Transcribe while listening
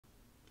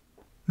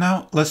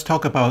Now let's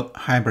talk about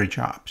hybrid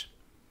jobs.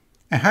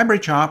 A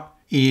hybrid job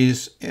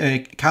is a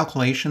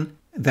calculation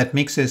that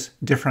mixes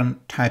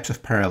different types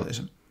of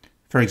parallelism.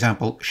 For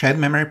example, shared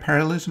memory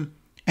parallelism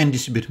and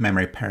distributed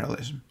memory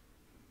parallelism.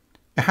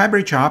 A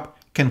hybrid job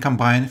can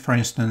combine, for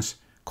instance,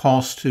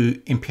 calls to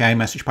MPI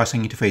message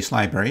passing interface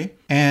library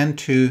and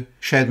to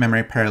shared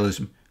memory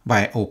parallelism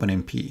via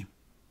OpenMP.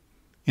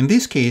 In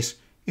this case,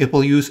 it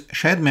will use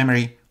shared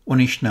memory on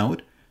each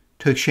node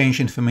to exchange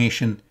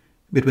information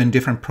between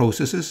different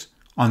processes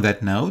on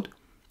that node,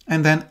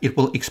 and then it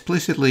will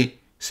explicitly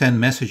send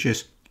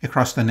messages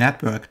across the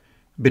network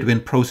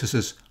between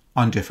processes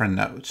on different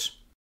nodes.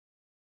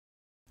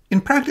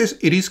 In practice,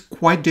 it is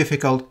quite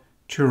difficult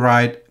to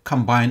write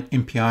combined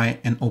MPI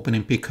and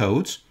OpenMP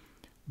codes,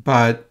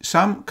 but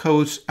some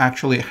codes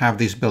actually have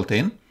this built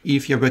in.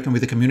 If you're working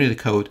with a community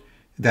code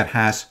that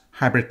has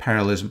hybrid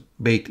parallelism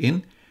baked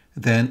in,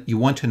 then you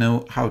want to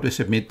know how to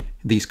submit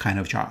these kind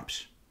of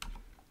jobs.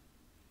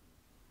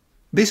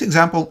 This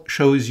example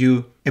shows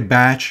you a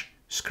batch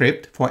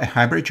script for a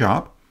hybrid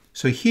job.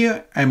 So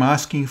here I'm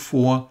asking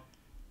for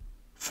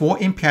 4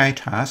 MPI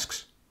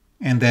tasks,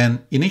 and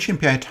then in each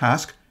MPI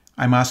task,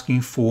 I'm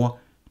asking for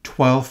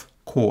 12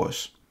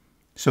 cores.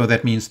 So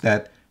that means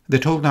that the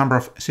total number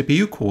of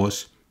CPU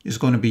cores is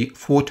going to be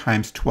 4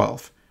 times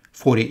 12,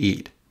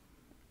 48.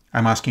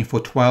 I'm asking for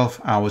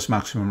 12 hours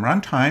maximum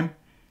runtime,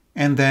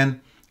 and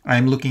then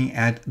I'm looking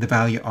at the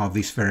value of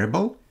this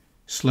variable,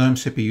 Slurm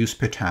CPUs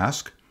per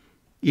task.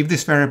 If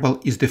this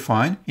variable is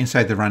defined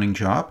inside the running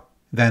job,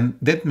 then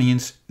that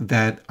means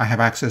that I have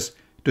access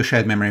to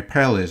shared memory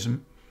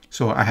parallelism,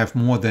 so I have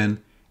more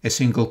than a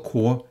single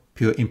core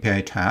per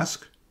MPI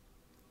task.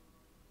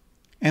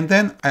 And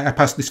then I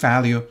pass this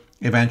value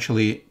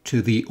eventually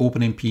to the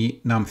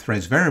OpenMP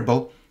numThreads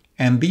variable,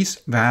 and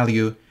this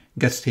value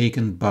gets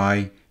taken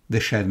by the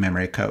shared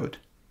memory code.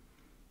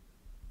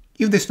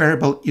 If this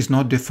variable is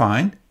not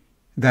defined,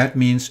 that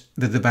means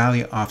that the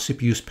value of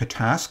CPUs per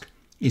task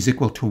is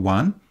equal to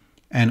 1,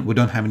 and we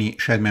don't have any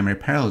shared memory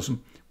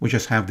parallelism. We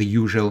just have the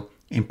usual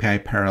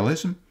MPI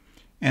parallelism,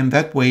 and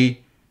that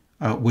way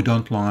we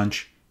don't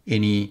launch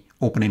any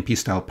OpenMP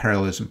style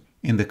parallelism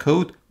in the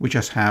code. We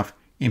just have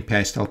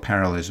MPI style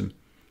parallelism.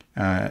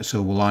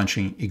 So we're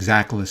launching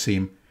exactly the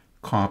same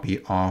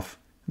copy of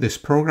this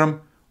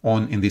program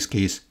on, in this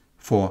case,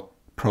 4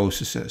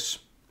 processes.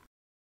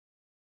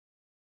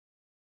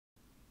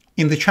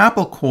 In the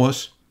Chapel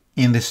course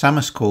in the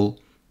summer school,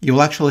 you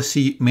will actually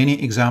see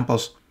many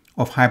examples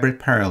of hybrid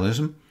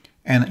parallelism,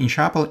 and in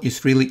Chapel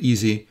it's really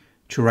easy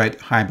to write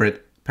hybrid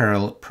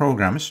parallel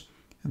programs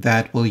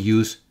that will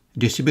use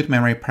distributed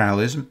memory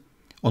parallelism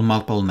on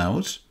multiple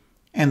nodes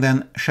and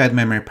then shared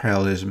memory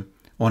parallelism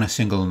on a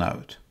single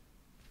node.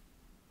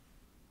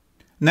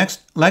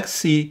 Next, let's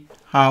see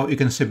how you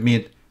can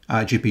submit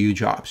GPU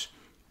jobs.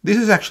 This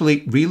is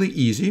actually really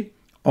easy.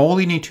 All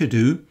you need to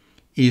do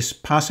is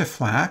pass a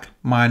flag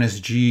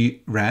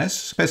 -gres,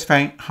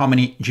 specifying how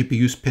many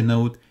GPUs per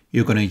node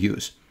you're going to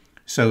use.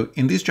 So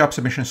in this job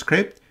submission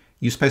script,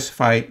 you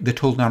specify the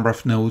total number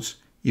of nodes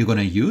you're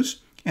going to use,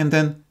 and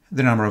then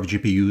the number of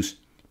GPUs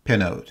per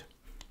node.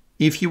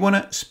 If you want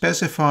to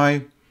specify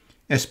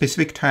a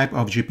specific type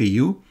of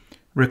GPU,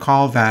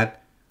 recall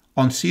that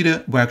on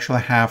CEDAR we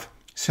actually have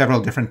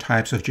several different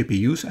types of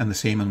GPUs, and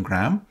the same on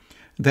Gram.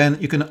 Then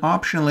you can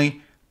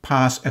optionally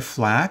pass a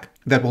flag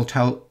that will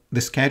tell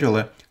the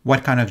scheduler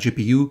what kind of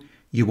GPU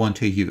you want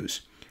to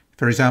use.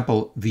 For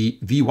example, the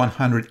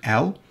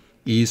V100L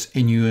is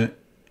a newer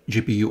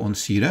GPU on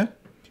CEDAR,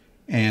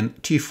 and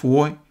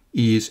T4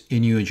 is a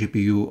newer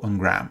GPU on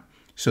Gram.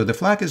 So the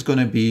flag is going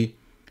to be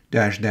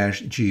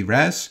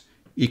 --gres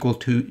equal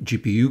to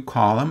GPU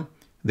column,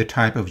 the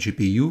type of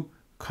GPU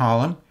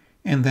column,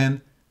 and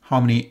then how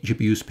many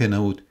GPUs per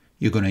node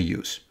you're going to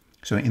use.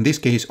 So in this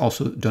case,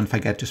 also don't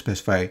forget to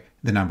specify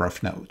the number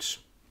of nodes.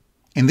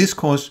 In this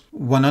course,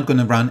 we're not going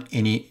to run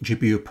any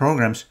GPU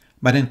programs,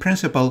 but in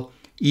principle,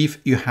 if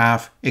you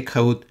have a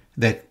code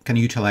that can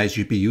utilize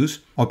GPUs,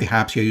 or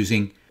perhaps you're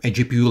using a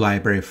GPU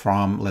library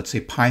from, let's say,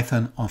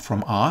 Python or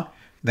from R,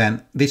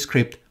 then this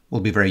script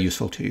will be very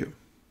useful to you.